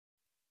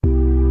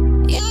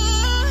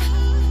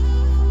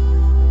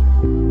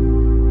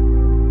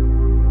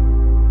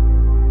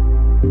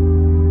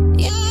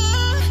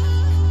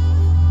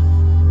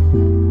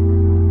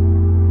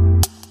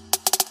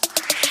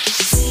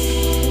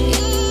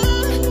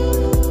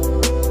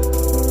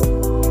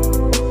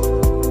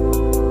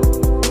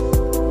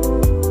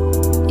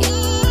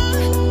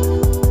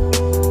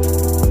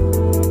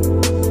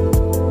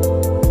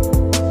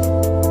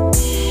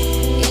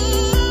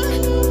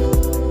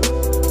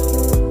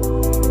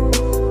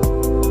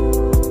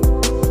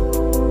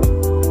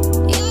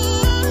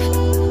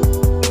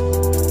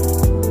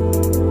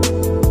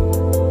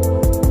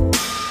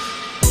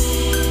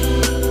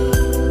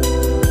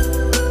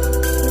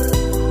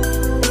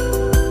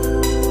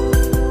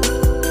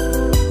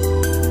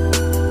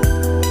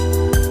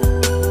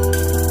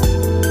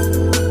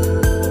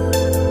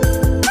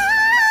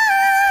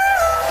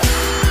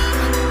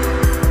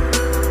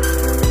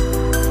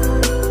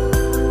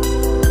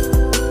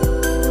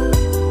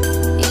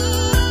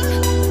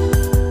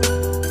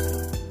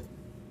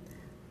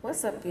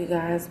What's up, you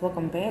guys?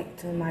 Welcome back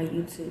to my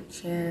YouTube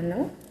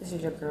channel. This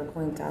is your girl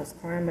Queen Talks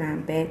Crime, and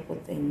I'm back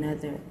with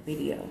another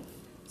video.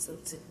 So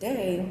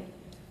today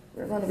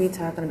we're going to be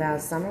talking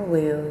about Summer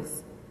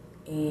Wells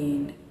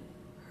and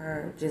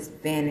her just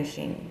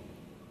vanishing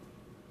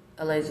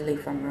allegedly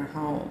from her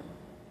home.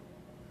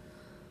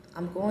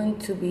 I'm going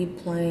to be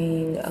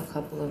playing a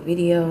couple of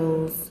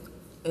videos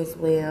as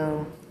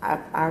well.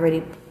 I've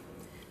already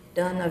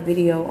done a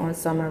video on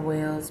Summer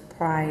Wells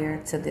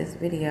prior to this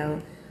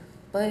video,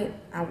 but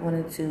I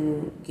wanted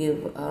to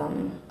give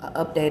an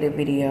updated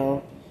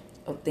video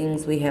of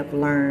things we have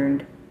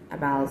learned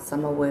about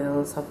Summer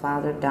Wells, her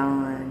father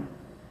Don,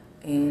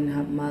 and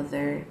her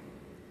mother,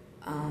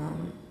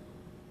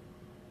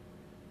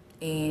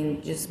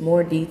 and just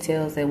more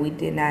details that we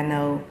did not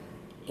know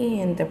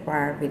in the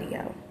prior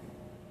video.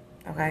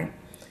 Okay,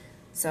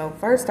 so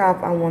first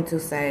off, I want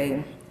to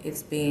say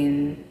it's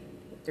been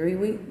 3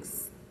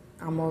 weeks,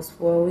 almost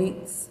 4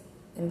 weeks,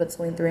 in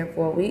between 3 and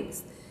 4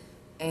 weeks,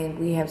 and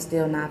we have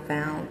still not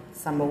found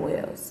Summer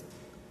Wells.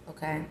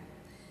 Okay,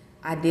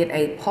 I did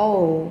a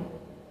poll,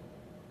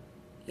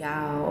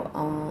 y'all,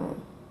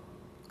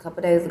 a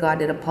couple days ago. I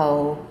did a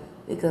poll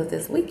because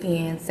this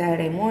weekend,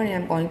 Saturday morning,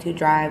 I'm going to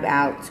drive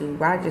out to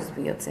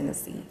Rogersville,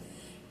 Tennessee,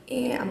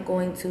 and I'm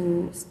going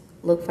to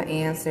look for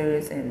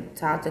answers and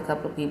talk to a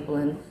couple of people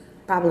and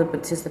probably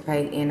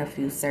participate in a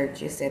few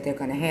searches that they're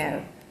going to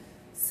have.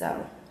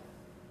 So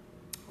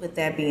with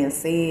that being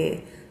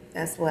said,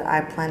 that's what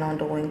I plan on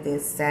doing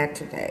this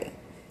Saturday.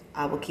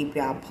 I will keep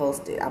y'all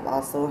posted. I've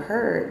also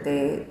heard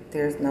that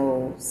there's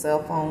no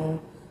cell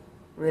phone,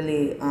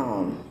 really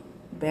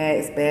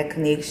bad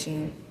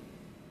connection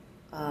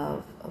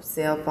of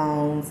cell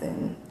phones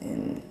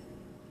and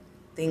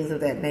things of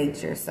that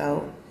nature.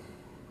 So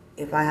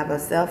if I have a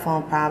cell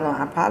phone problem,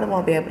 I probably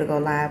won't be able to go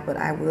live, but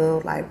I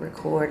will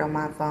record on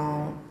my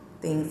phone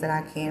things that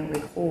I can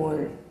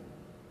record,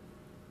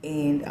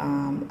 and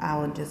I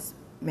will just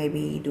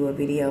maybe do a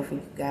video for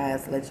you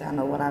guys, let y'all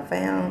know what I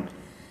found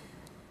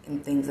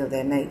and things of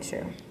that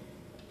nature.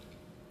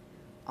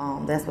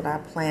 That's what I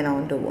plan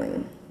on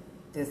doing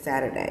this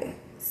Saturday.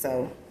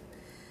 So,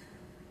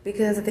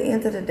 because at the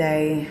end of the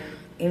day,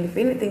 and if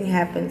anything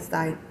happens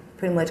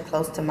pretty much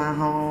close to my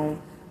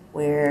home,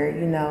 where,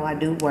 I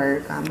do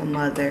work, I'm a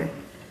mother,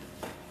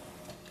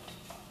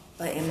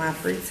 but in my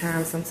free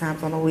time,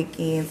 sometimes on the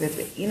weekends,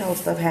 if,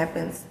 stuff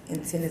happens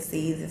in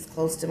Tennessee that's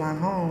close to my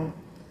home,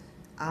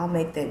 I'll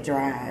make that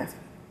drive.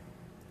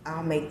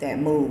 I'll make that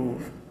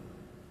move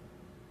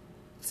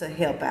to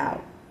help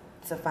out,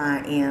 to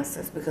find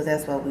answers, because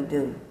that's what we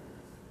do.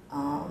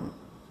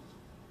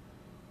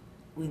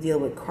 We deal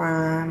with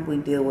crime. We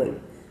deal with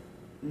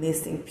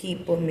missing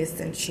people,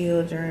 missing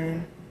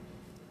children,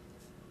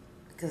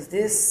 because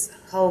this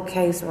whole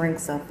case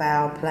rings of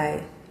foul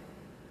play.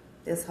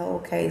 This whole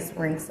case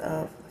rings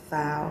of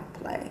foul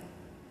play.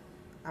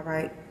 All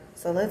right,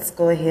 so let's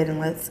go ahead and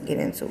let's get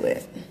into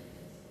it.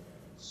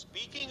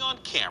 Speaking on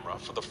camera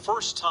for the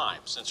first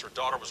time since her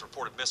daughter was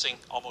reported missing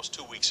almost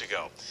 2 weeks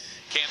ago,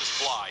 Candace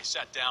Bly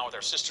sat down with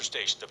our sister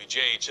station,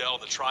 WJHL,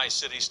 in the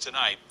Tri-Cities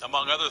tonight.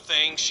 Among other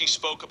things, she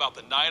spoke about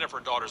the night of her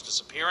daughter's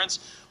disappearance,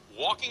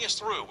 walking us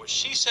through what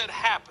she said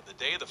happened the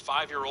day the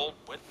 5-year-old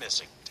went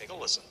missing. Take a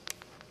listen.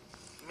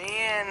 Me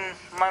and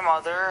my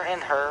mother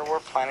and her were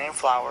planting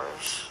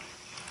flowers,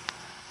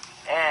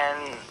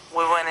 and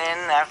we went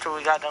in after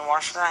we got done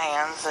washing our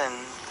hands,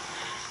 and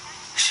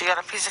she got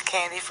a piece of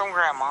candy from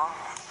Grandma,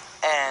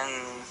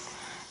 and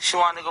she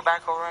wanted to go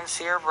back over and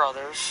see her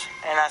brothers,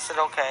 and I said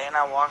okay, and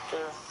I walked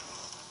her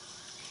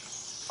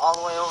all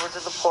the way over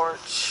to the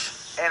porch,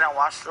 and I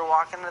watched her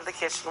walk into the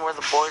kitchen where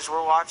the boys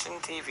were watching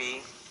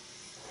TV,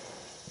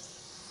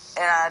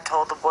 and I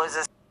told the boys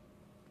this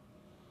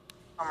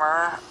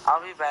summer,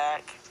 I'll be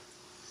back,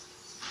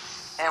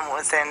 and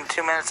within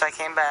 2 minutes I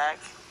came back,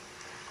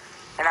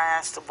 and I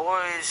asked the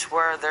boys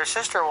where their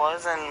sister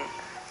was, and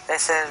they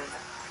said,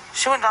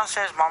 she went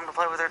downstairs, Mom, to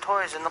play with her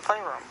toys in the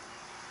playroom.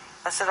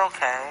 I said,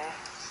 okay.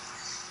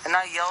 And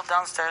I yelled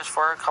downstairs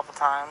for her a couple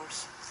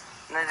times,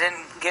 and I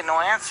didn't get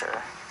no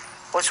answer,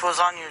 which was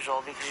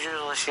unusual because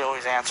usually she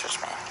always answers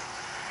me.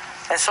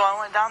 And so I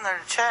went down there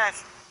to check,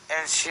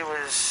 and she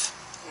was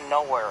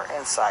nowhere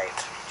in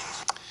sight.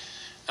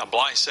 Now,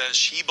 Bly says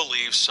she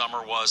believes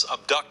Summer was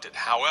abducted.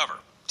 However,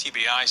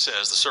 TBI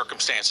says the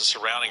circumstances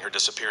surrounding her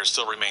disappearance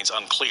still remains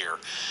unclear.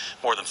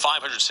 More than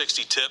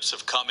 560 tips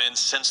have come in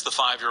since the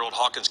 5-year-old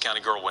Hawkins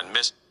County girl went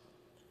missing.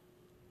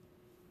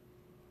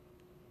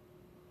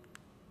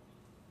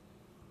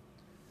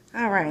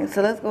 All right,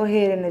 so let's go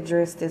ahead and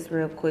address this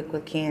real quick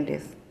with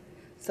Candace.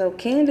 So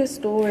Candace's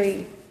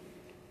story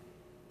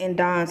and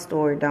Don's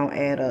story don't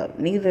add up.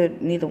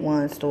 Neither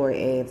one's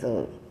story adds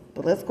up.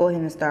 But let's go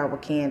ahead and start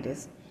with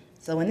Candace.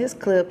 So in this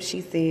clip,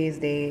 she says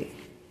that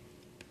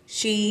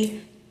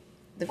she,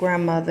 the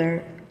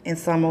grandmother, and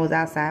Summer was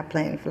outside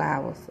planting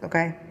flowers,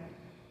 okay?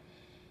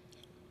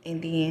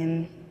 And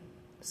then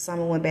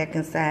Summer went back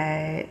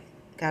inside,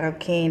 got her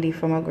candy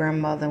from her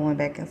grandmother, and went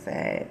back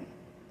inside,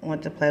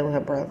 went to play with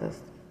her brothers.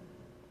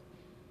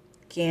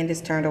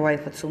 Candace turned away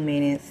for 2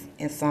 minutes,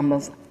 and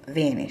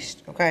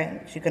vanished,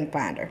 okay? She couldn't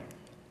find her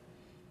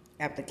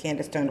after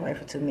Candace turned away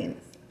for 2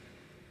 minutes.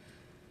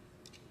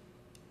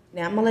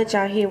 Now, I'm going to let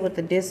y'all hear what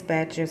the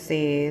dispatcher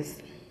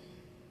says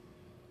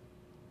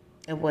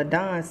and what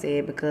Dawn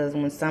said, because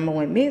when Summer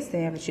went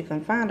missing, after she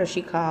couldn't find her,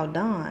 she called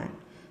Dawn.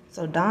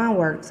 So Dawn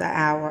works an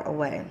hour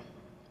away,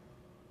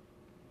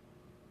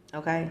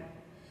 okay?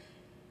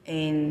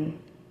 And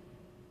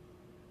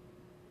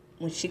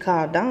when she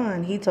called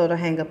Dawn, he told her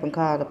hang up and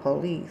call the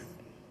police.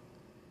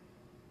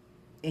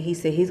 And he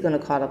said he's going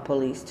to call the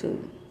police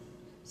too.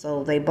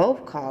 So they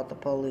both called the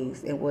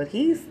police. And what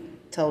he's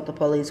told the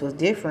police was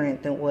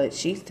different than what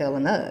she's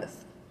telling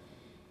us.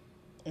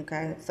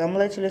 Okay? So I'm going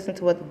to let you listen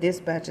to what the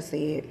dispatcher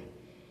said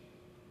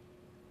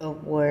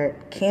of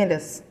what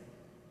Candace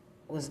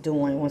was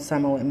doing when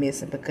Summer went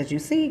missing. Because you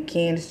see,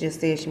 Candace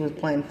just said she was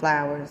planting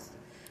flowers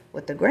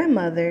with the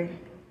grandmother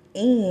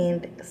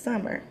and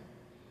Summer.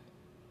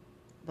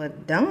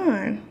 But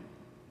Dawn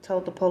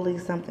told the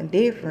police something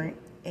different.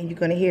 And you're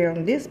going to hear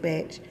on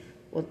dispatch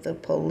what the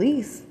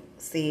police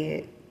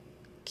said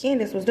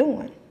Candace was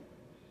doing.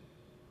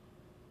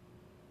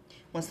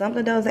 When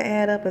something doesn't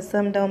add up and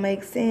something don't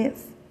make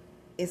sense,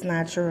 it's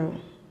not true.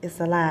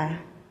 It's a lie.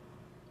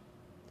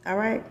 All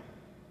right?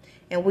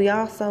 And we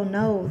also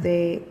know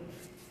that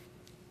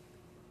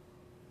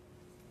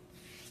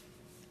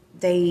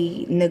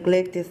they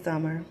neglected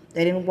Summer.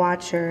 They didn't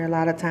watch her a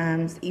lot of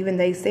times. Even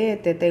they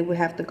said that they would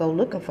have to go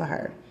looking for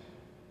her.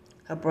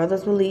 Her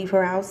brothers would leave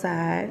her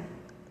outside.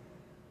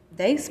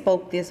 They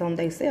spoke this on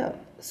themselves.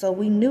 So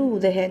we knew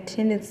they had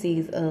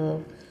tendencies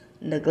of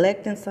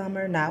neglecting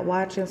Summer, not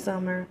watching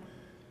Summer.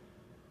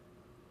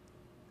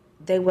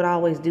 They would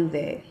always do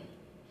that.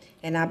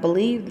 And I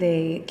believe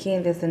that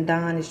Candace and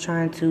Dawn is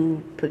trying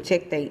to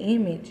protect their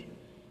image.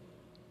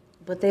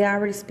 But they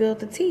already spilled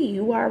the tea.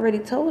 You already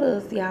told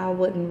us y'all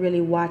wasn't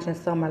really watching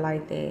Summer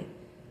like that.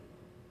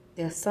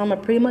 That Summer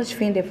pretty much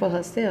fended for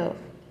herself.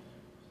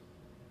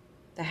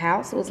 The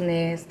house was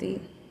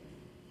nasty.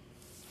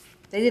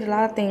 They did a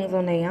lot of things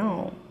on their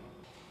own.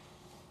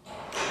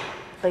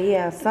 But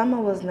yeah,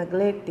 Summer was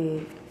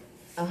neglected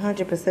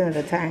 100% of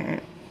the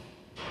time.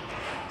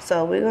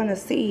 So we're going to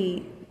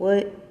see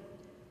what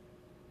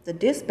the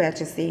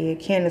dispatcher said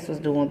Candace was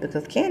doing.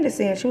 Because Candace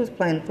said she was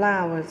planting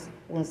flowers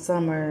when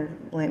Summer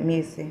went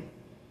missing.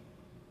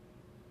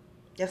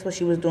 That's what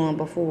she was doing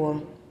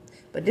before.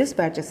 But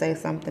dispatcher said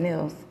something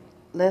else.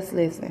 Let's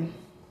listen.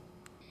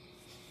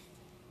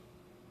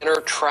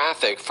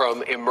 Traffic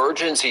from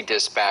emergency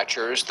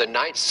dispatchers the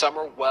night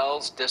Summer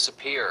Wells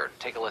disappeared.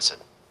 Take a listen.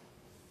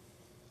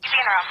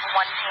 Around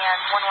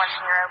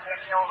 110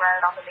 Van Hill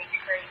Road off of Beach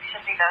Creek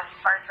should be the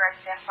first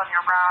residence on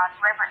your right.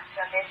 Reference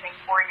to a missing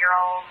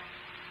 4-year-old.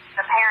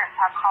 The parents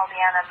have called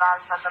in,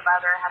 advised that the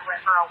mother had went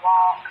for a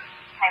walk,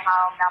 came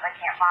home. Now they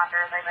can't find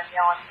her. They've been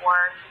yelling for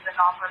her. She's been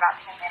gone for about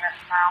 10 minutes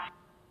now.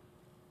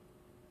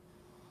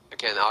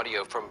 Again,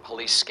 audio from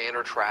police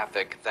scanner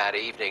traffic that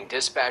evening.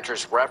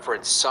 Dispatchers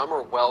referenced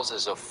Summer Wells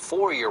as a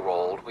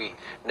 4-year-old. We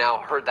now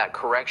heard that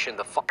correction.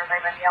 They've been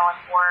yelling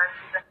for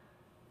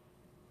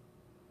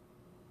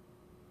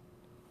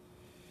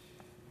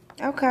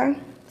her. Okay,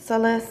 so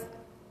let's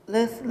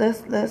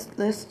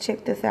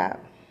check this out.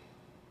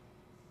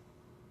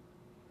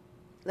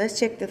 Let's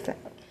check this out.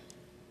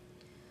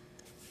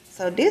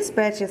 So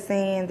dispatch is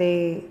saying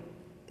that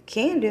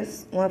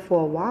Candace went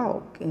for a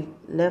walk and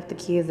left the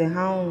kids at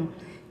home.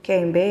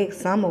 Came back,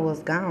 Summer was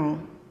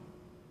gone.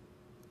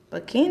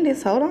 But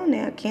Candace, hold on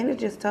now.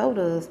 Candace just told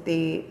us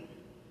that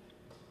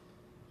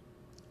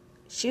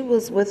she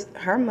was with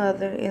her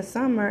mother in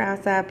Summer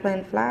outside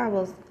planting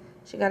flowers.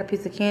 She got a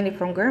piece of candy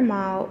from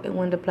Grandma and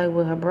went to play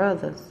with her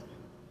brothers.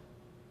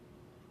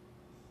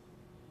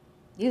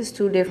 These are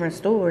two different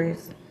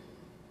stories.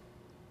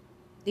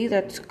 These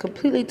are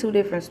completely two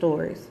different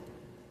stories.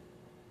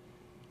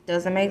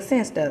 Doesn't make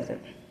sense, does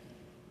it?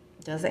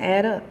 Doesn't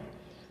add up.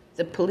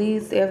 The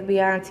police,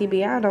 FBI, and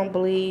TBI don't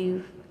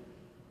believe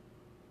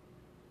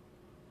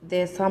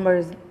that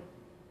Summer's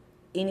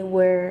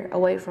anywhere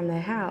away from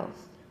their house.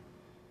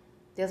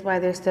 That's why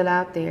they're still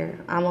out there,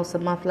 almost a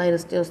month later,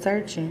 still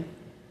searching.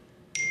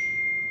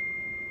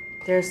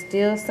 They're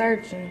still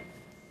searching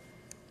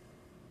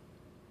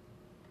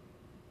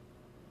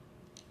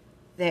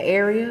the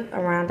area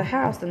around the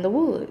house in the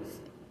woods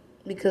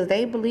because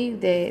they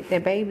believe that the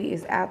baby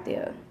is out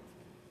there.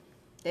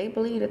 They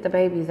believe that the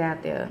baby is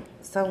out there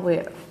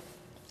somewhere.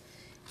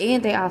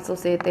 And they also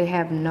said they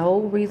have no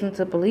reason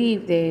to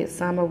believe that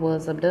Summer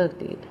was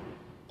abducted.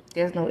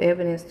 There's no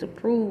evidence to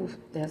prove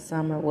that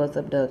Summer was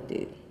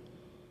abducted.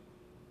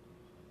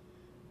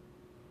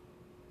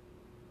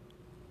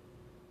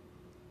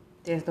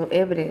 There's no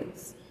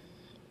evidence.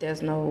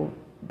 There's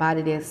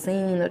nobody that's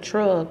seen a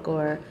truck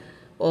or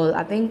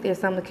I think there's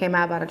something that came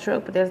out about a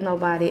truck, but there's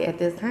nobody at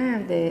this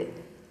time that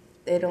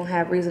they don't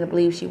have reason to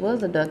believe she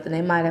was abducted.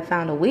 They might have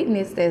found a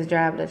witness that's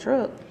driving the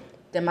truck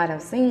that might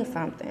have seen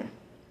something.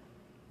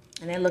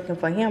 And they're looking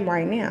for him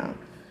right now.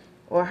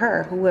 Or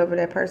her, whoever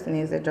that person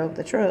is that drove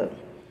the truck.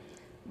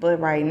 But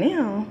right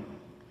now,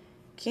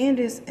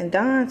 Candace and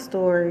Dawn's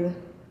story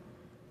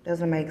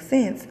Doesn't make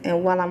sense.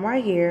 And while I'm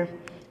right here,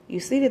 you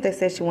see that they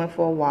said she went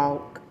for a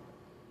walk,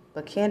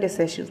 but Candace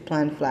said she was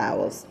planting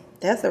flowers.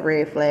 That's a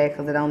red flag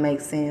because it don't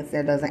make sense.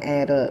 That doesn't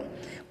add up.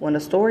 When the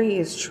story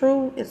is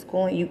true, it's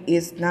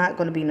not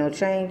going to be no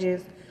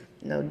changes,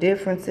 no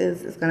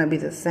differences. It's going to be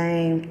the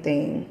same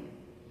thing.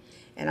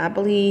 And I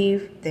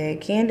believe that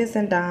Candace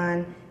and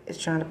Don is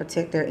trying to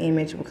protect their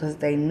image because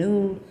they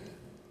knew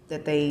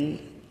that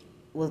they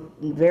was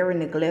very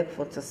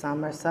neglectful to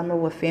Summer. Summer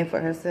would fend for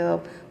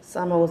herself.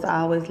 Summer was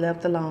always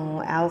left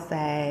alone,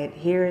 outside,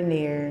 here and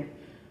there.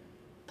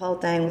 Poor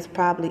thing was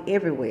probably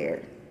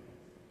everywhere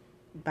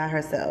by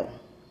herself.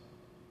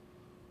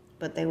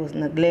 But they was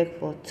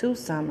neglectful to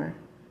Summer.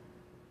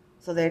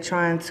 So they're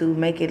trying to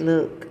make it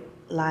look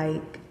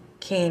like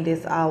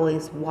Candace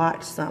always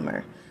watched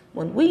Summer,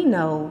 when we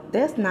know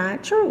that's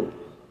not true.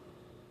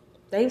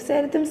 They've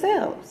said it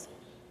themselves.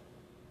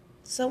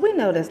 So we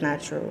know that's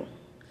not true.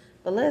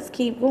 But let's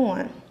keep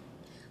going.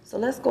 So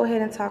let's go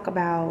ahead and talk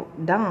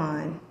about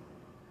Don,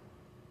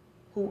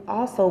 who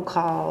also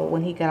called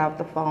when he got off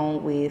the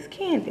phone with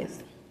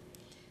Candace.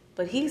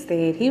 But he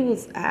said he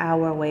was an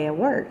hour away at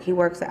work. He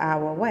works an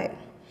hour away.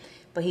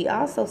 But he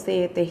also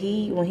said that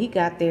when he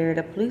got there,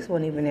 the police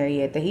weren't even there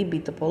yet, that he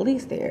beat the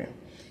police there.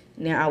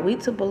 Now, are we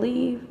to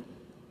believe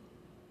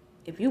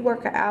if you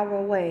work an hour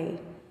away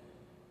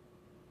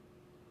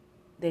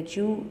that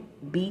you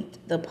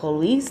beat the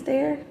police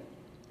there?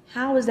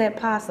 How is that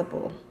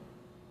possible?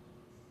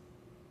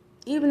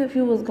 Even if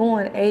you was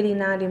going 80,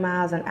 90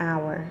 miles an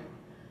hour,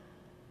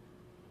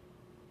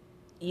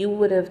 you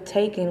would have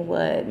taken,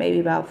 what, maybe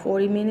about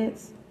 40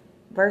 minutes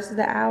versus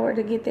the hour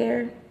to get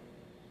there?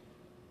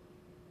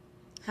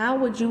 How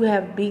would you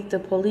have beat the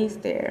police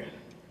there?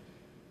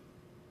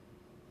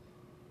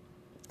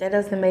 That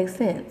doesn't make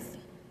sense.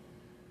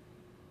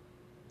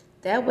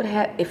 That would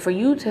have, for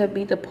you to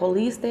beat the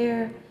police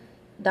there,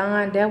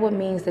 Don, that would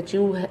mean that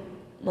you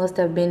must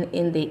have been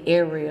in the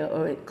area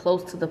or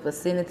close to the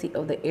vicinity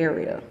of the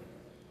area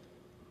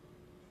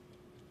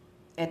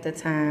at the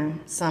time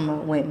Summer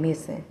went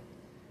missing.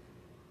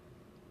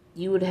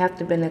 You would have to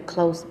have been in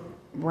close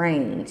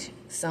range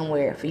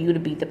somewhere for you to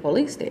beat the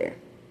police there.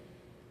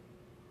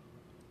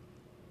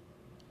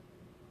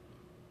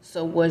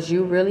 So was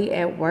you really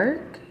at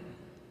work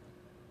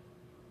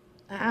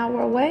an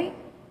hour away?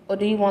 Or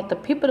do you want the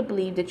people to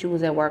believe that you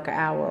was at work an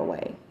hour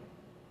away?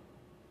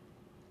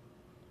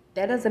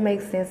 That doesn't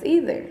make sense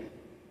either.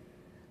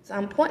 So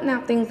I'm pointing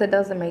out things that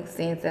doesn't make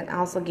sense and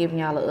also giving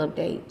y'all an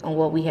update on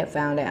what we have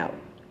found out.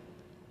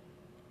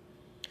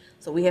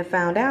 So we have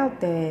found out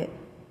that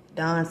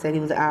Don said he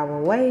was an hour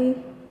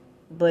away,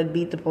 but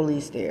beat the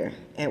police there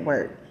at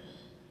work.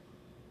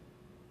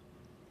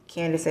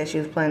 Candace said she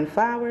was planting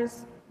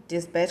flowers.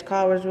 Dispatch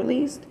call was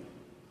released.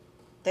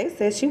 They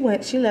said she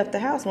left the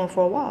house, went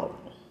for a walk.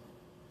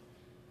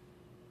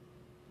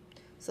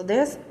 So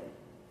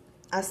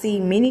I see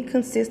many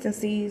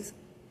consistencies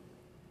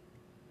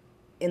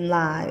in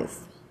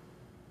lies.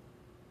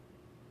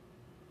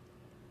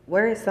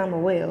 Where is Summer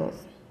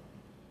Wells?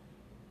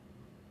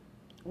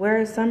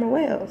 Where is Summer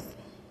Wells?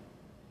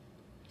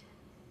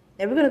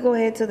 Now we're going to go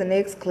ahead to the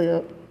next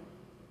clip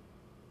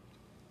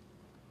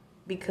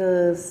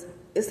because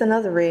it's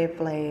another red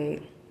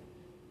flag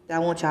that I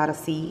want y'all to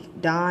see.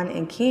 Don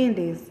and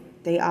Candace,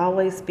 they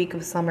always speak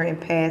of Summer in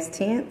past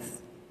tense.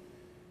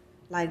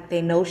 Like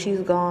they know she's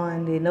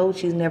gone. They know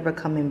she's never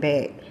coming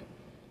back.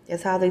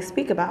 That's how they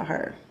speak about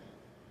her.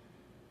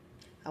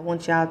 I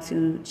want y'all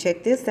to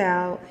check this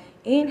out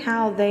and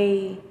how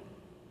they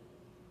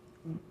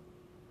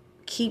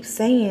keep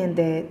saying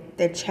that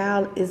their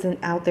child isn't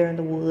out there in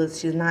the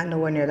woods. She's not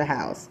nowhere near the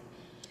house.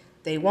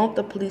 They want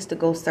the police to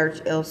go search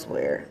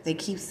elsewhere. They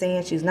keep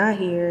saying she's not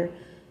here.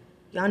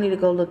 Y'all need to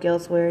go look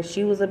elsewhere.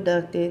 She was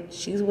abducted.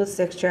 She's with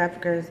sex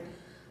traffickers.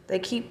 They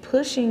keep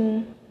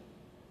pushing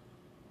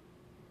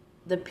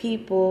the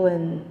people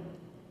and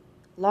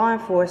law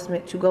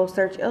enforcement to go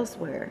search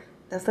elsewhere.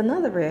 That's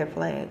another red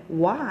flag.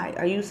 Why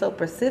are you so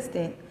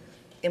persistent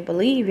in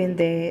believing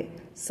that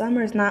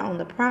Summer is not on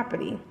the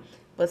property?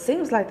 But it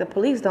seems like the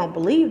police don't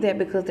believe that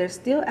because they're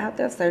still out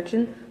there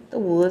searching the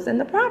woods and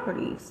the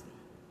properties.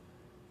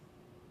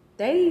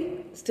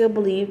 They still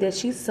believe that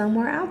she's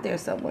somewhere out there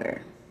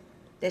somewhere,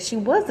 that she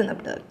wasn't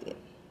abducted.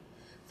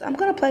 So I'm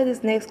going to play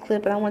this next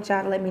clip, and I want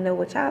y'all to let me know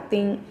what y'all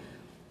think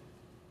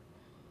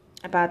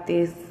about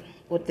this.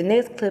 With the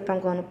next clip I'm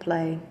going to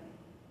play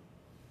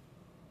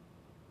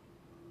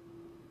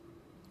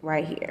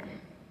right here.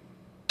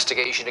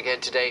 Investigation again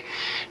today,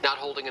 not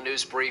holding a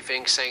news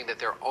briefing, saying that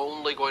they're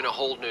only going to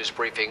hold news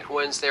briefing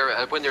when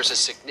there's a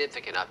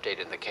significant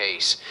update in the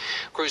case.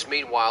 Crews,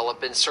 meanwhile,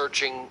 have been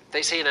searching,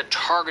 they say, in a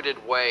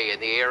targeted way in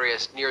the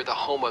areas near the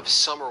home of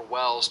Summer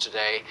Wells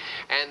today,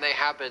 and they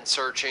have been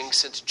searching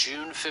since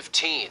June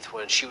 15th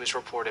when she was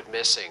reported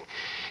missing.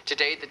 To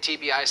date, the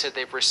TBI said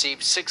they've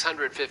received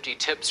 650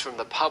 tips from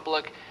the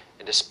public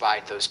And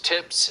despite those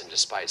tips and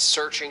despite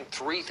searching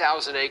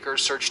 3,000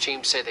 acres, search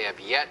teams say they have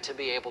yet to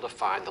be able to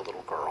find the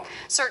little girl.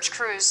 Search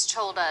crews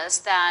told us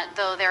that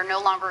though they're no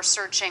longer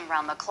searching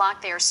round the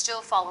clock, they are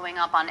still following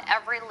up on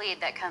every lead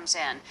that comes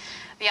in.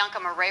 Bianca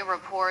Murray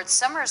reports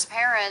Summer's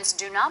parents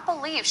do not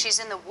believe she's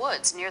in the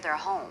woods near their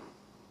home.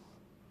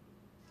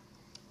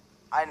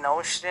 I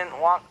know she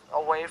didn't walk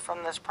away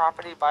from this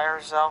property by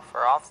herself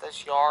or off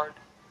this yard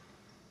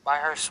by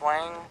her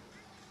swing.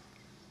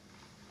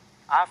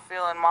 I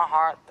feel in my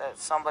heart that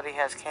somebody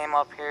has came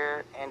up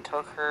here and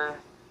took her,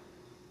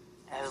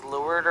 has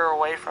lured her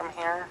away from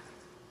here.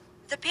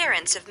 The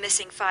parents of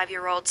missing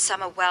 5-year-old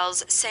Summer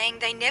Wells saying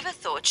they never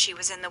thought she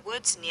was in the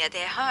woods near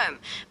their home,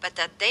 but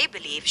that they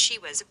believe she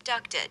was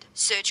abducted.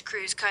 Search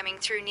crews combing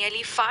through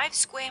nearly 5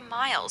 square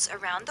miles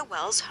around the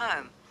Wells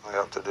home. We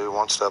have to do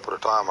one step at a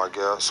time, I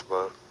guess,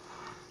 but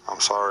I'm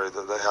sorry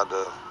that they had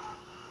to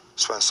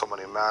spend so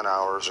many man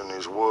hours in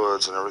these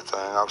woods and everything.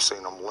 I've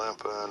seen them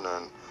limping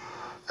and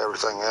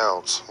everything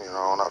else, you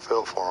know, and I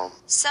feel for them.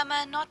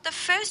 Summer not the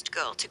first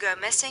girl to go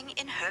missing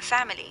in her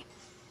family.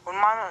 When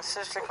my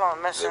sister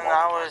went missing,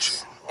 I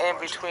was in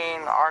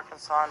between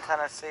Arkansas and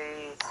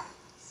Tennessee.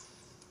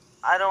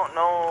 I don't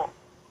know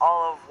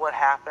all of what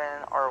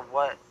happened or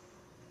what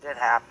did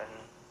happen,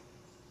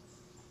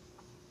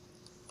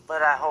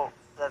 but I hope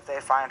that they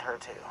find her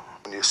too.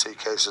 When you see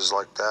cases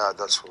like that,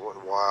 that's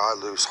why I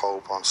lose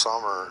hope on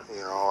Summer.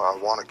 You know, I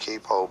want to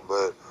keep hope,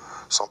 but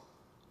some.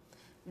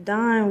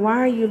 Don, why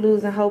are you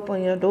losing hope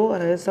on your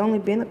daughter? It's only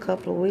been a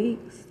couple of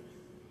weeks.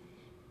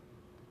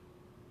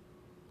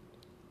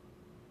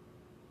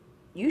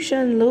 You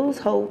shouldn't lose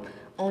hope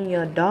on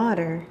your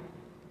daughter,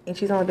 and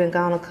she's only been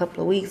gone a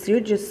couple of weeks. You're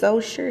just so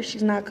sure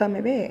she's not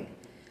coming back.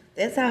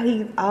 That's how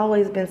he's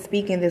always been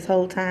speaking this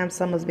whole time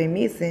Summer's been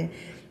missing.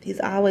 He's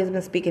always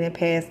been speaking in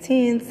past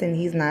tense, and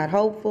he's not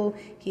hopeful.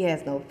 He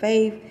has no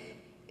faith.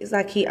 It's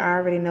like he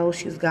already knows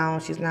she's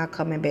gone. She's not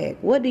coming back.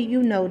 What do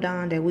you know,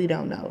 Don, that we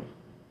don't know?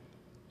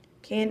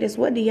 Candace,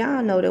 what do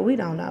y'all know that we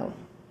don't know?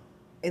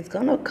 It's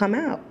going to come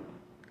out.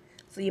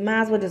 So you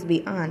might as well just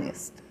be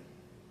honest.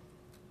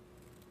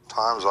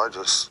 Times I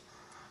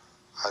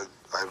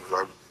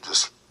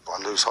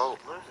lose hope.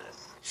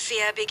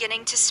 Fear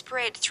beginning to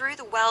spread through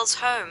the Wells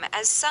home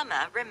as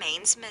Summer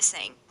remains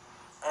missing.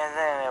 And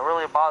then it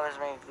really bothers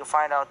me to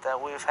find out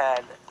that we've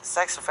had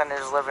sex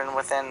offenders living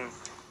within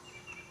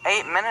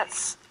 8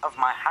 minutes of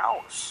my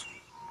house.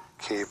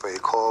 Keep a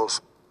close.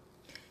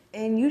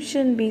 And you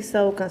shouldn't be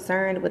so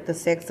concerned with the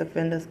sex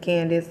offenders,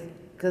 Candace,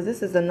 because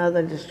this is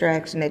another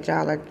distraction that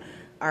y'all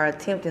are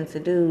attempting to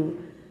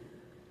do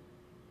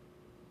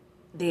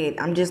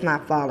that I'm just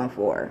not falling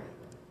for.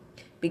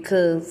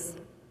 Because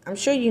I'm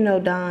sure you know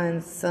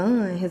Don's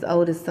son, his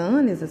oldest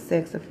son, is a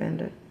sex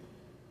offender.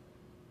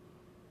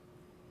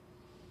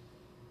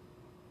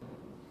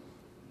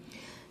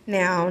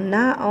 Now,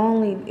 not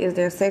only is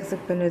there sex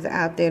offenders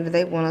out there that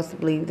they want us to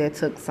believe that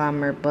took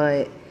Summer,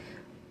 but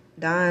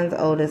Don's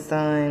oldest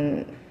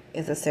son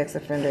is a sex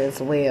offender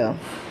as well.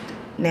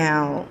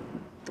 Now,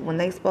 when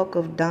they spoke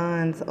of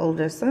Don's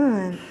older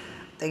son,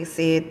 they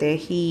said that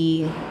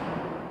he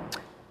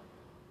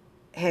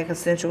had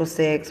consensual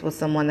sex with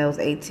someone that was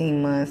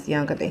 18 months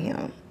younger than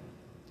him.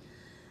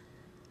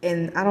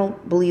 And I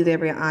don't believe they're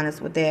being honest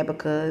with that,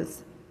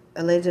 because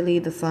allegedly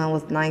the son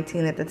was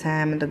 19 at the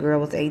time and the girl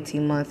was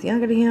 18 months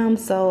younger than him,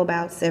 so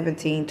about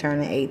 17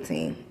 turning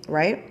 18,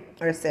 right?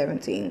 Or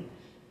 17,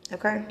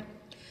 okay?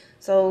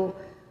 So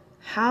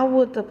how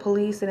would the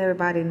police and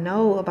everybody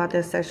know about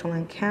their sexual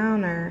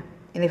encounter?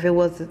 And if it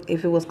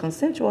was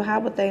consensual, how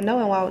would they know,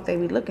 and why would they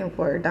be looking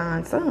for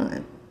Don's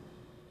son?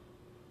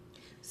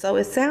 So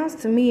it sounds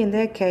to me in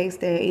that case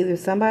that either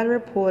somebody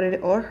reported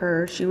it or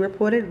her, she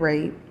reported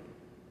rape,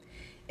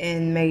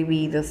 and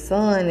maybe the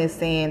son is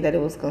saying that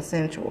it was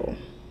consensual.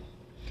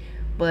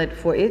 But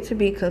for it to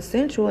be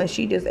consensual and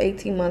she just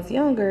 18 months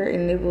younger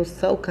and it was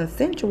so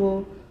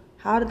consensual,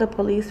 how did the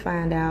police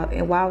find out?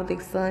 And why would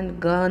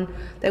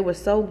they were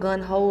so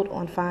gun-ho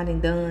on finding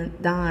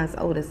Don's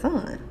oldest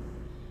son?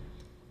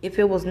 If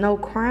it was no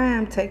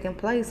crime taking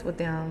place with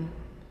them,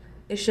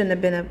 it shouldn't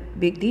have been a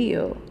big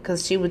deal,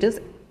 because she was just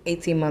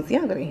 18 months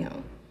younger than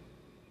him.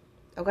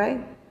 Okay?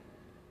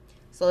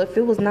 So if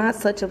it was not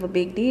such of a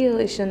big deal,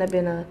 it shouldn't have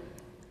been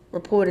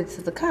reported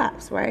to the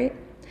cops, right?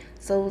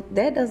 So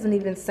that doesn't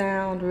even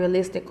sound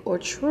realistic or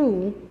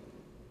true.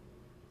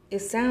 It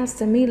sounds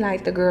to me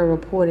like the girl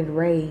reported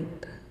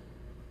rape.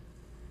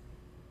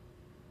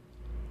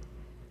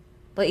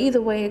 But either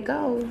way it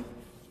goes,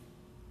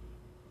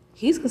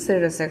 he's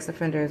considered a sex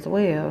offender as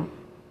well.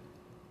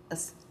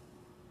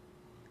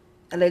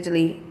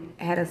 Allegedly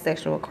had a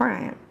sexual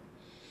crime.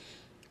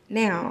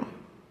 Now,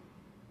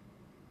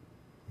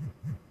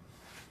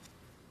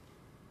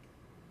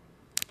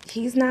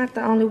 he's not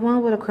the only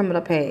one with a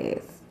criminal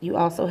past. You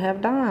also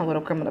have Don with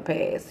a criminal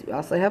past. You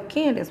also have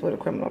Candace with a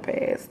criminal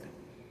past.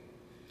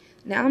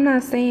 Now, I'm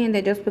not saying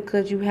that just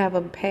because you have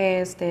a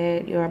past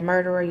that you're a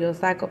murderer, you're a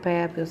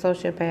psychopath, you're a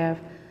sociopath.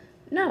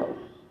 No.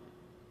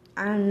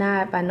 I'm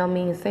not by no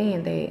means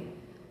saying that.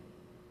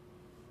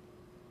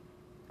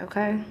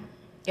 Okay?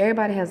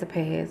 Everybody has a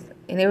past,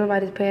 and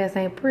everybody's past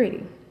ain't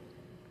pretty.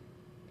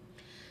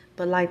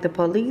 But like the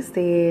police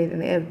said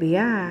and the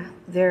FBI,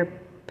 their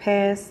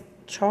past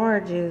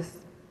charges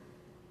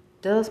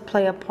does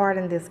play a part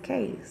in this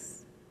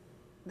case.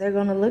 They're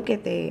going to look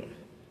at that,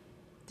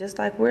 just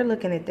like we're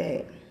looking at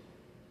that.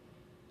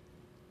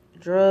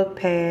 Drug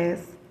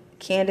past,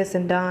 Candace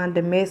and Don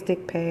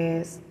domestic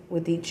past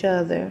with each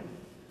other.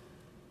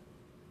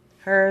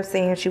 Her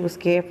saying she was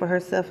scared for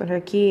herself and her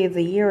kids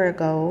a year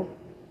ago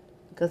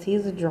because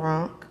he's a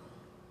drunk.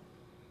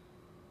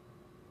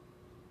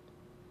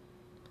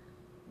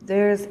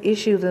 There's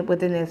issues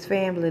within his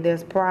family.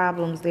 There's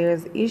problems.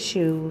 There's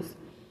issues.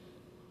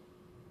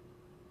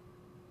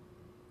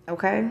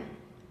 Okay?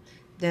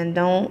 Then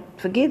don't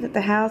forget that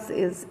the house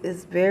is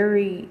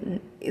very,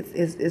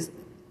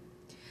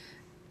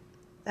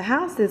 the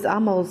house is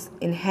almost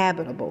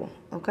inhabitable.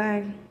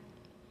 Okay?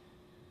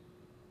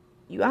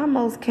 You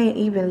almost can't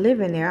even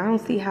live in there. I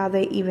don't see how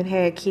they even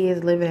had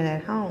kids living in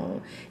that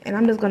home. And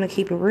I'm just going to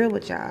keep it real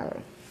with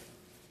y'all.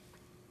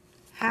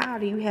 How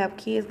do you have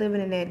kids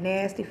living in that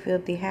nasty,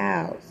 filthy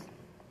house?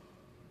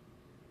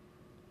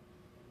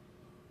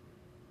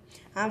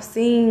 I've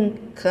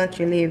seen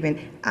country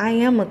living. I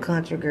am a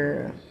country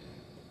girl.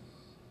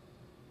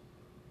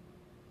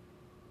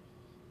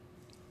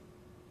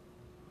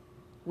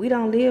 We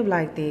don't live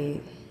like that.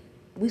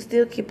 We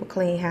still keep a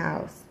clean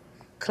house,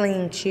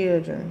 clean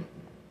children.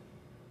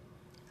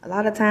 A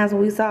lot of times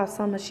when we saw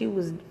Summer, she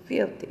was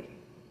filthy.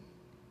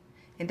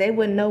 And they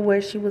wouldn't know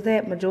where she was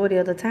at majority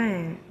of the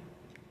time.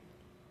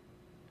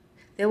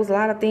 There was a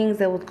lot of things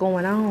that was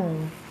going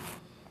on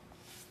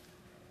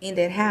in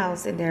that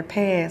house, in their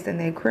past, in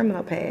their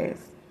criminal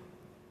past.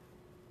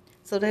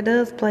 So that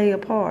does play a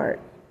part.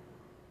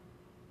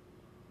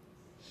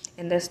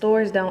 And their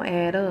stories don't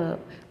add up,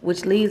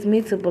 which leads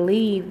me to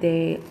believe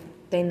that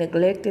they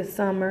neglected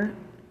Summer.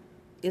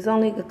 There's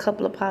only a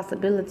couple of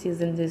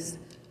possibilities in this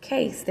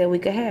case that we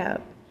could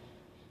have.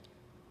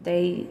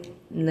 They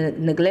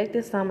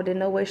neglected Summer, didn't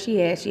know where she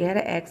at. She had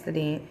an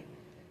accident.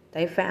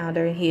 They found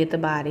her and hid the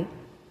body.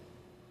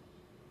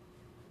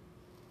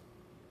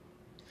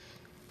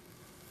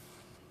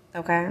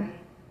 Okay?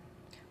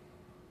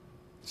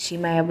 She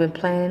may have been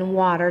playing in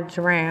water,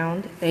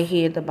 drowned. They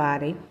hid the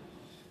body.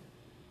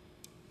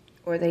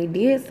 Or they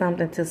did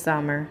something to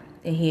Summer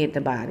and hid the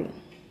body.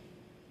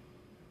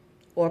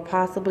 Or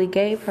possibly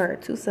gave her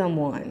to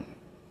someone.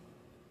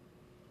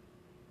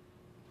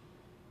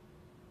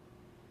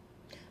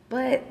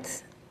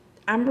 But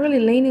I'm really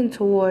leaning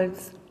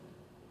towards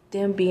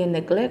them being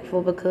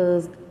neglectful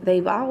because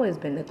they've always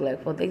been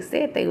neglectful. They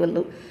said they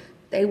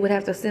would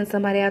have to send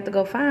somebody out to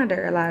go find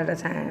her a lot of the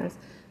times.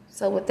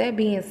 So with that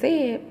being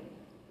said,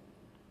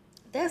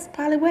 that's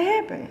probably what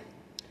happened.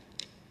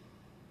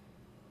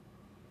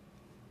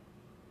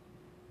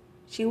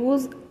 She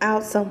was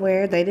out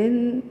somewhere. They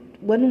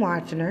wasn't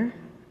watching her.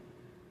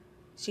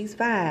 She's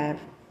 5.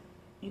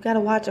 You gotta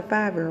watch a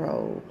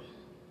 5-year-old.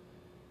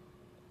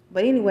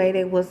 But anyway,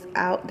 they was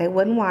out. They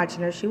wasn't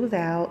watching her. She was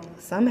out.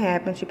 Something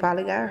happened. She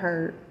probably got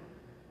hurt,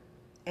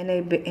 and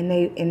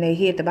they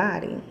hid the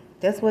body.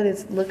 That's what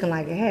it's looking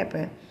like it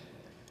happened.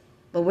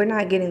 But we're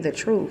not getting the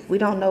truth. We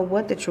don't know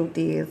what the truth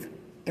is,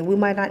 and we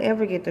might not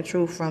ever get the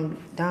truth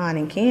from Don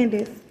and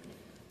Candace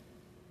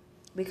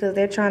because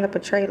they're trying to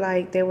portray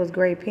like there was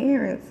great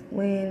parents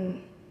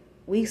when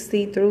we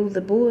see through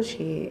the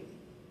bullshit.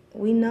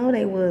 We know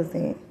they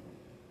wasn't.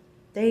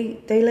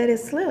 They let it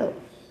slip.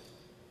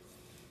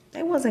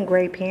 They wasn't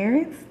great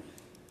parents.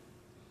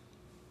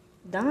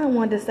 Don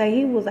wanted to say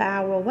he was an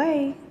hour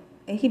away,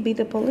 and he beat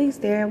the police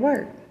there at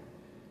work.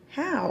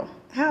 How?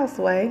 How,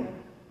 Sway?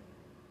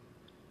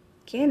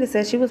 Candace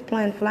said she was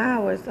planting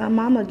flowers. Her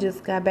mama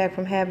just got back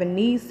from having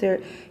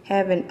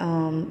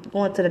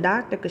going to the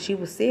doctor because she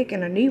was sick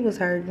and her knee was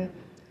hurting.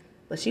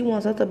 But she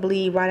wants us to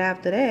believe right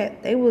after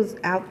that they was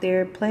out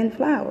there planting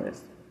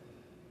flowers.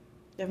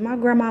 If my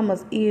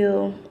grandmama's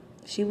ill,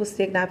 she was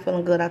sick, not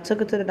feeling good, I took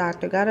her to the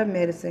doctor, got her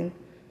medicine.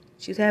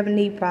 She's having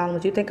knee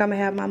problems. You think I'm going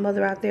to have my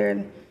mother out there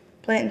and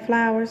planting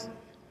flowers?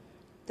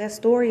 That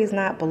story is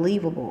not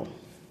believable.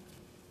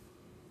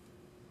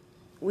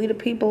 We the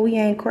people, we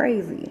ain't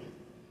crazy.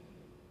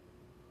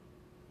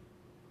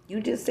 You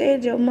just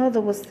said your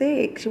mother was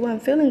sick. She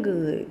wasn't feeling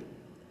good.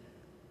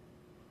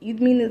 You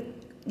mean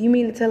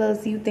to tell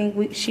us you think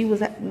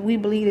we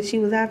believe that she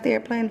was out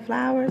there planting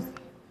flowers?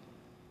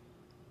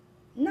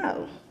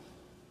 No.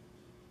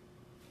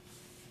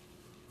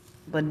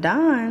 But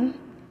Don,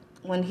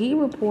 when he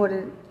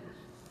reported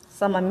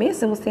someone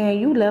missing, was saying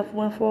you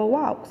went for a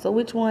walk. So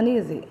which one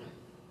is it?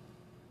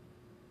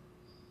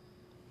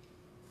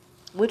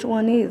 Which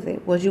one is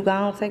it? Was you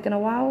gone taking a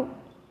walk?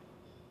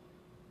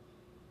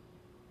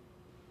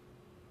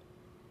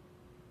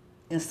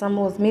 And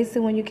someone was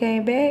missing when you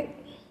came back?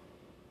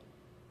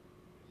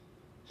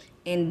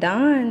 And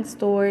Don's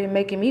story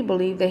making me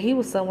believe that he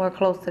was somewhere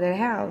close to that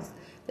house.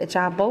 That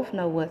y'all both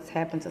know what's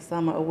happened to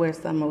Summer or where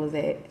Summer was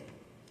at.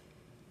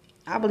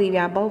 I believe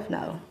y'all both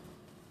know.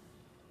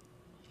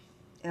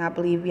 And I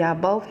believe y'all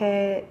both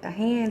had a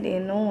hand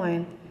in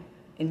knowing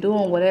and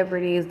doing whatever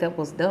it is that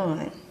was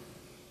done.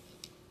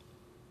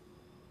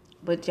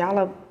 But y'all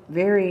are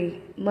very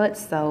much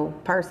so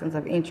persons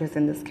of interest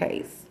in this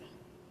case.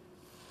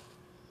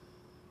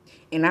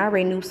 And I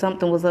already knew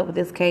something was up with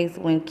this case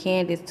when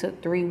Candace took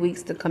 3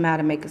 weeks to come out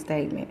and make a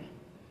statement.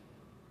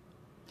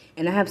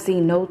 And I have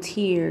seen no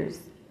tears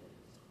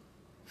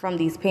from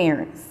these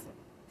parents.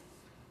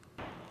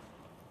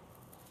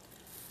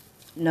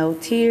 No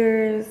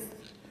tears,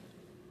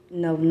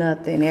 no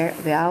nothing.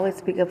 They always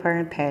speak of her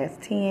in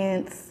past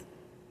tense.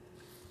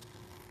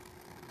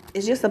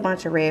 It's just a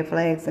bunch of red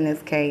flags in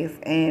this case.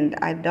 And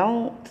I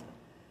don't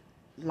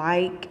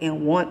like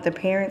and want the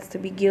parents to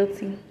be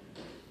guilty.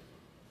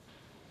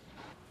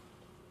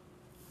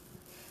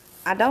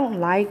 I don't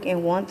like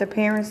and want the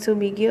parents to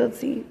be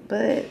guilty,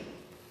 but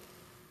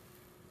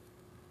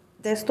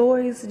their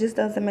stories just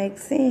doesn't make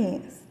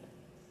sense.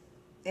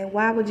 And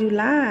why would you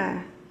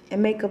lie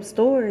and make up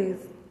stories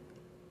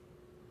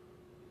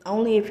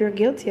only if you're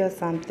guilty of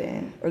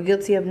something or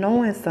guilty of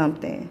knowing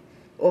something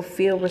or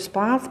feel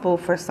responsible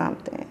for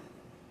something?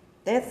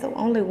 That's the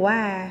only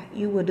why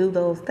you would do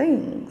those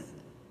things.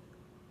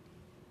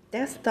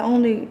 That's the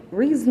only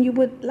reason you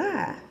would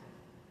lie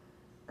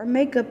or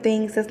make up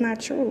things that's not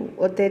true,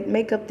 or that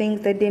make up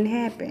things that didn't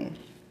happen.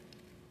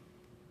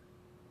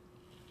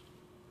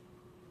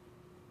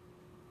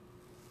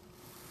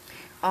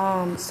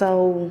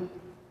 So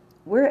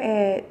we're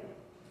at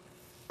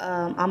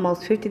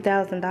almost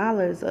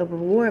 $50,000 of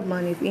reward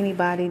money for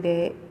anybody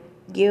that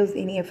gives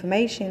any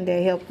information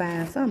that help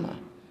find Summer.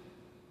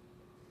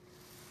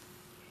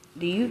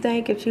 Do you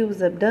think if she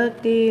was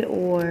abducted,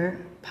 or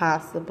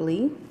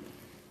possibly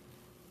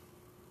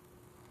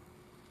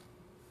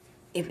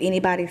if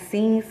anybody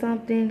seen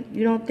something,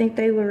 you don't think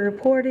they would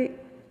report it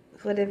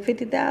for the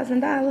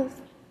 $50,000?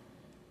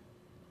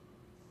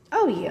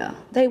 Oh yeah,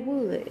 they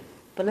would.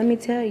 But let me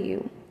tell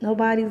you,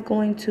 nobody's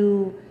going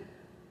to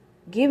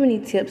give any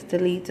tips to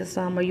lead to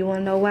Summer. You want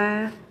to know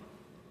why?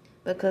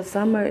 Because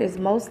Summer is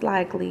most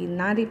likely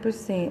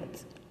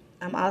 90%,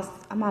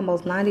 I'm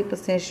almost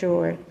 90%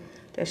 sure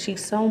that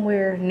she's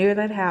somewhere near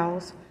that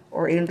house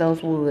or in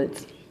those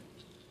woods.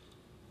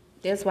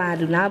 That's why I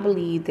do not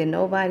believe that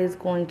nobody's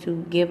going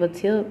to give a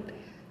tip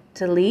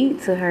to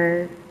lead to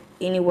her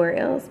anywhere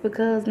else,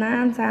 because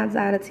 9 times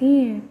out of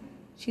 10,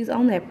 she's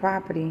on that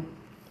property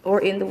or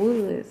in the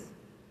woods.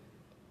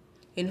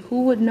 And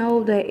who would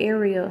know that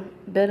area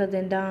better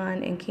than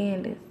Dawn and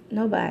Candace?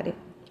 Nobody.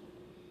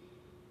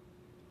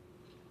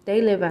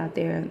 They live out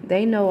there.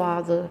 They know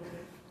all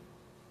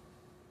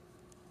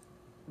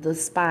the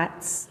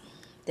spots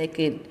that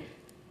could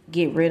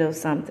get rid of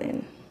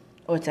something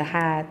or to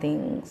hide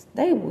things.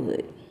 They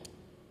would.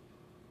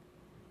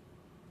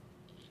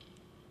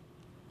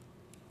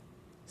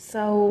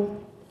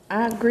 So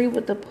I agree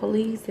with the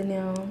police and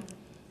them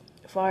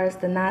as far as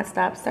to not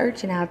stop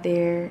searching out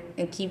there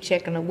and keep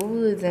checking the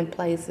woods and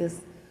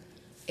places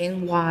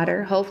in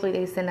water. Hopefully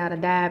they send out a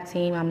dive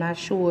team. I'm not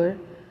sure.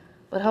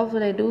 But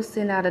hopefully they do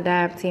send out a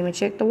dive team and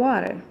check the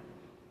water.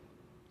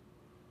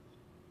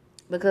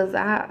 Because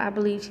I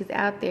believe she's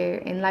out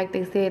there. And like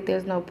they said,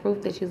 there's no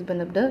proof that she's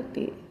been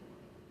abducted.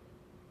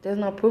 There's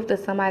no proof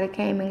that somebody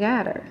came and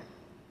got her.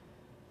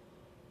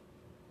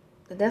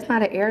 But that's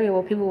not an area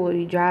where people would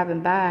be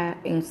driving by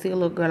and see a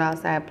little girl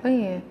outside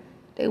playing.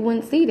 They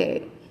wouldn't see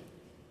that.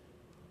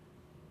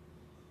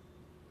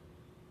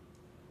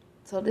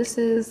 So this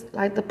is,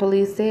 like the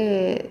police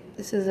said,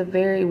 this is a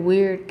very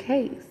weird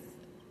case.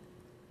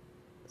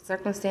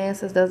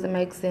 Circumstances doesn't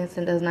make sense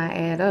and does not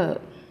add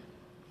up.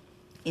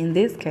 In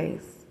this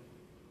case,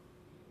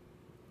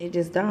 it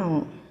just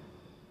don't.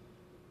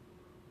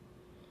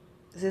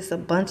 It's just a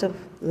bunch of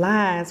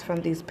lies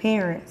from these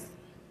parents.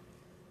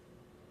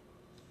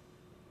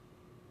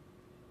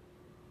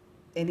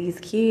 And these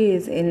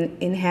kids in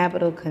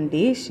inhabitable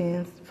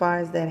conditions as far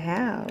as that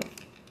house.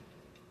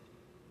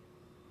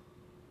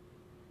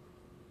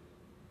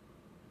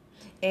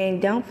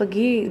 And don't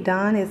forget,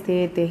 Don has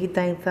said that he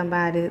thinks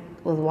somebody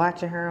was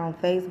watching her on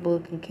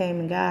Facebook and came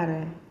and got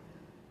her.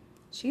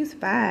 She's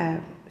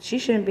 5. She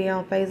shouldn't be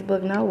on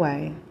Facebook no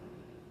way.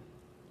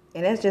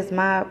 And that's just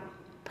my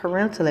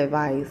parental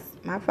advice.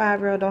 My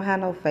 5-year-old don't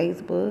have no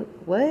Facebook.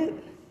 What?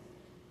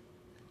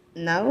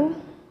 No?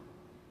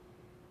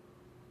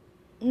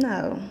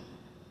 No.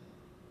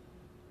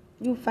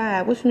 You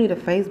 5. What you need a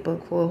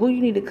Facebook for? Who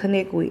you need to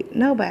connect with?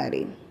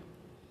 Nobody.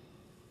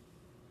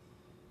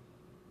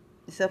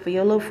 Except for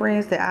your little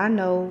friends that I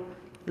know,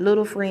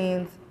 little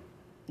friends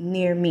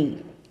near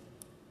me.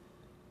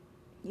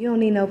 You don't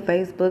need no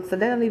Facebook, so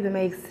that don't even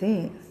make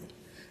sense.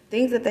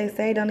 Things that they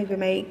say don't even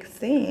make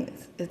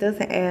sense. It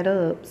doesn't add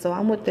up. So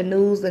I'm with the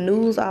news. The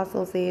news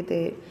also said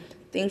that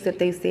things that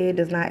they said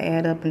does not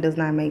add up and does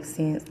not make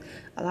sense.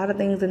 A lot of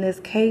things in this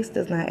case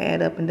does not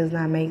add up and does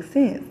not make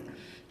sense.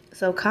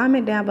 So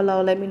comment down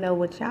below. Let me know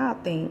what y'all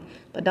think.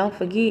 But don't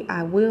forget,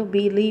 I will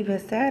be leaving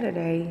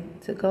Saturday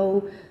to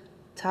go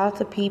talk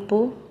to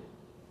people,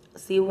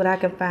 see what I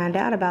can find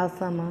out about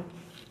Summer.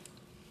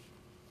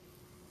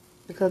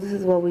 Because this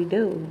is what we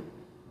do.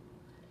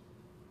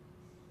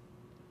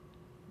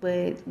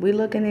 But we're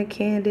looking at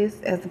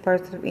Candace as a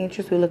person of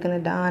interest. We're looking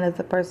at Don as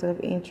a person of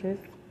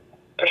interest.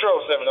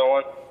 Control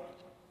 701.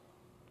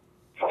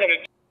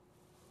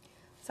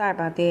 Sorry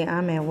about that.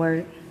 I'm at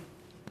work.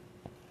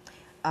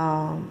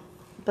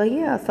 But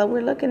yeah, so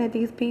we're looking at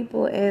these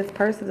people as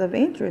persons of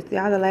interest.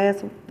 Y'all the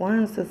last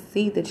ones to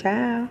see the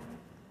child.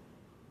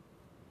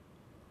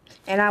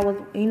 And I was,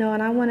 and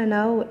I want to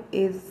know,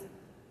 is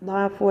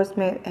law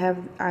enforcement,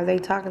 are they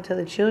talking to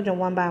the children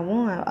one by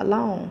one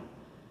alone?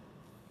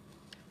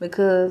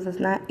 Because it's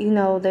not,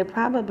 they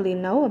probably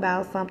know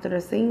about something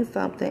or seen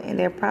something, and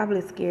they're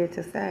probably scared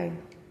to say.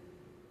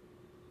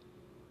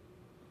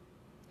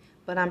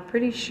 But I'm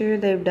pretty sure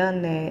they've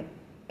done that,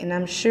 and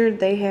I'm sure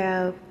they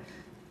have,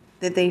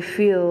 that they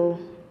feel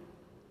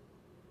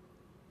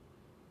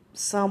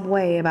some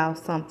way about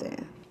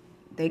something.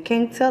 They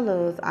can't tell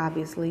us,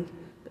 obviously,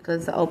 because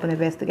it's an open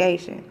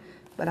investigation.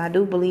 But I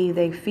do believe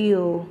they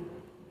feel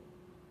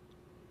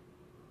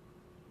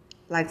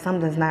like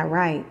something's not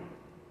right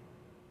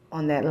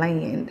on that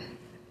land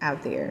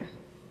out there.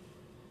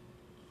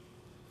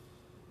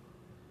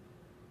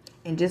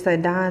 And just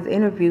like Don's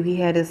interview, he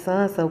had his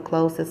son so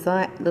close. His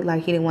son looked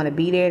like he didn't want to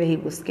be there, that he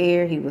was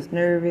scared, he was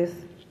nervous.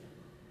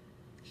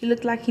 He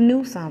looked like he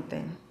knew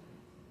something.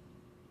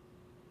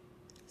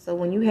 So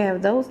when you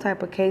have those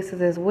type of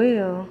cases as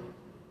well,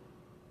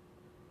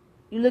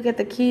 you look at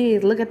the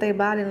kids, look at their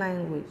body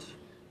language.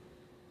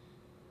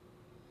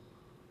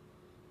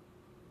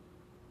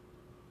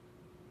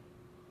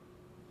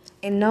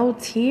 And no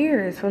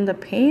tears from the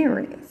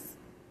parents.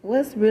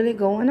 What's really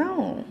going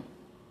on?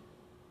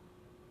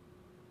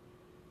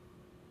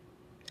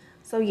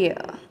 So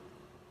yeah,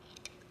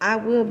 I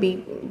will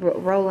be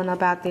rolling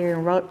up out there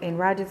in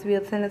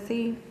Rogersville,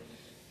 Tennessee,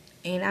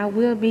 and I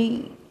will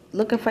be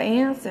looking for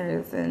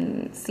answers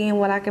and seeing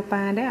what I can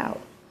find out,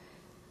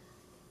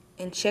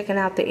 and checking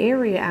out the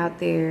area out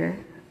there,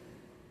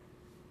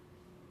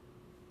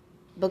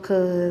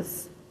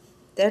 because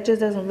that just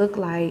doesn't look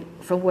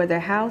like from where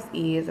their house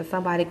is that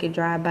somebody could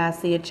drive by,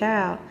 see a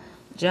child,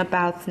 jump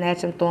out,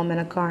 snatch them, throw them in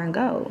a car and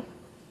go.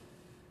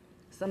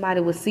 Somebody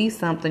would see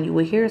something, you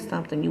would hear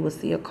something, you would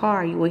see a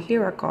car, you would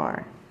hear a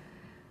car.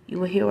 You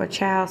would hear a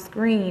child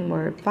scream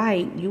or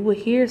fight, you would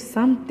hear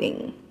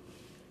something.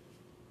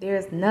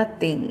 There's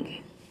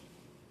nothing.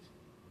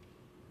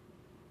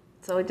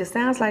 So it just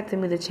sounds like to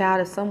me the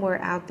child is somewhere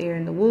out there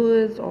in the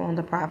woods or on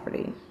the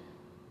property.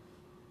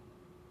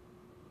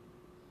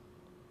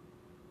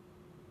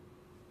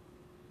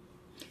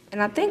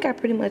 And I think I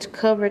pretty much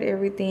covered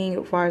everything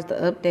as far as the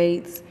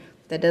updates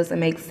that doesn't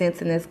make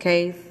sense in this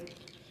case.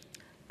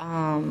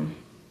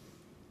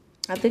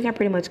 I think I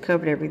pretty much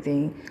covered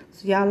everything.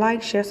 So y'all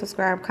like, share,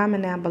 subscribe,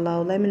 comment down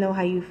below. Let me know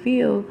how you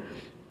feel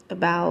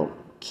about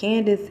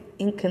Candace's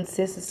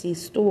inconsistency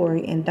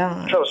story and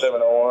Don. Control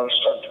 701,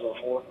 start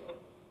 204.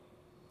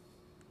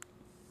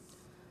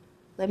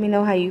 Let me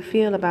know how you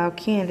feel about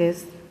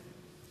Candace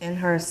and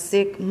her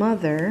sick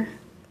mother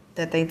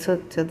that they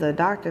took to the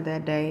doctor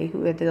that day,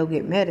 who had to go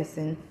get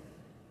medicine.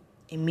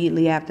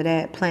 Immediately after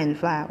that, planting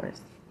flowers.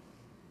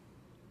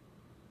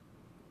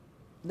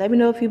 Let me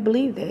know if you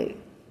believe that.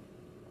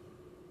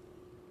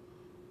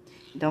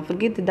 Don't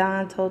forget that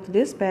Don told the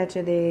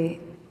dispatcher that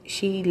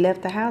she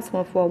left the house,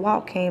 went for a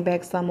walk, came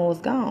back, someone was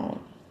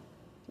gone.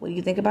 What do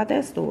you think about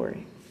that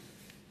story?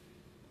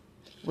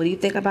 What do you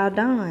think about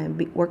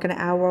Don working an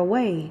hour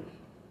away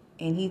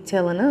and he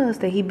telling us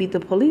that he beat the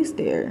police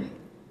there?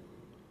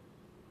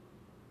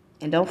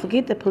 And don't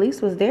forget the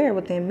police was there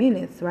within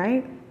minutes,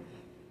 right?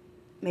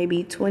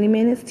 Maybe 20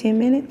 minutes, 10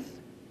 minutes.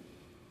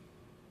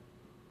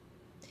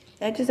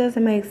 That just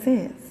doesn't make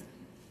sense.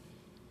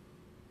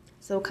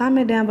 So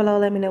comment down below,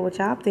 let me know what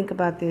y'all think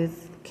about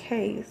this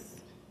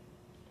case.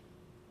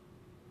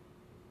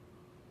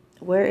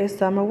 Where is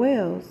Summer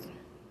Wells?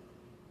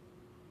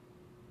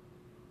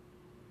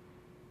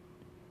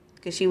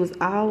 Because she was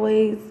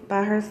always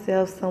by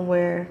herself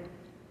somewhere.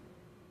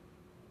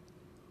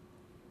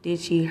 Did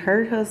she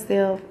hurt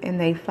herself and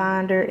they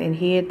found her and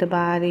hid the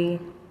body?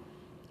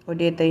 Or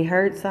did they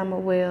hurt Summer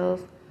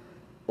Wells?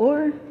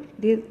 Or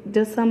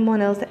does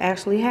someone else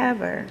actually have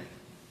her?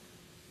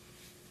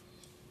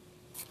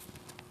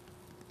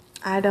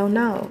 I don't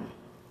know.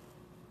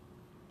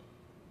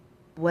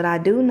 What I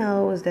do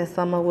know is that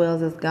Summer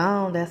Wells is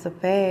gone. That's a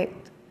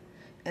fact.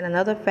 And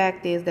another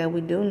fact is that we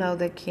do know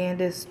that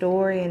Candace's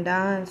story and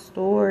Don's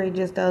story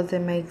just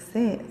doesn't make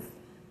sense.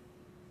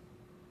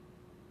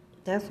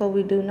 That's what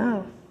we do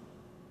know.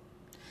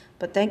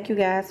 But thank you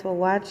guys for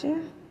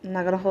watching. I'm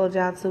not going to hold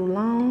y'all too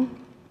long.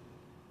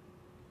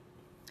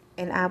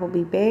 And I will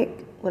be back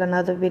with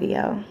another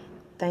video.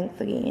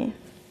 Thanks again.